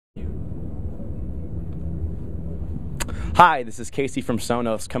Hi, this is Casey from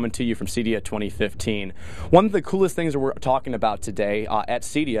Sonos coming to you from CEDIA 2015. One of the coolest things that we're talking about today at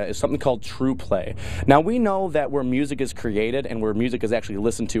CEDIA is something called TruPlay. Now we know that where music is created and where music is actually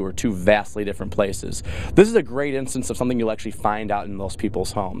listened to are two vastly different places. This is a great instance of something you'll actually find out in most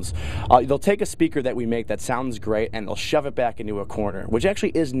people's homes. They'll take a speaker that we make that sounds great and they'll shove it back into a corner, which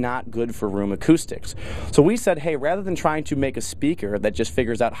actually is not good for room acoustics. So we said, hey, rather than trying to make a speaker that just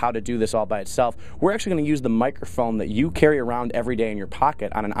figures out how to do this all by itself, we're actually going to use the microphone that you carry around every day in your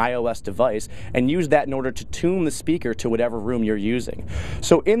pocket on an iOS device and use that in order to tune the speaker to whatever room you're using.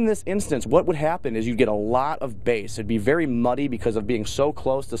 So in this instance, what would happen is you'd get a lot of bass. It'd be very muddy because of being so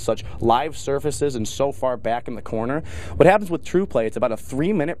close to such live surfaces and so far back in the corner. What happens with TruPlay, it's about a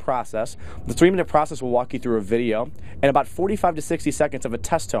 3-minute process. The 3-minute process will walk you through a video and about 45 to 60 seconds of a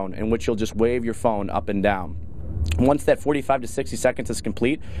test tone in which you'll just wave your phone up and down. Once that 45 to 60 seconds is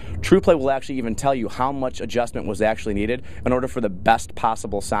complete, TruPlay will actually even tell you how much adjustment was actually needed in order for the best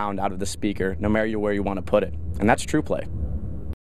possible sound out of the speaker, no matter where you want to put it. And that's TruPlay.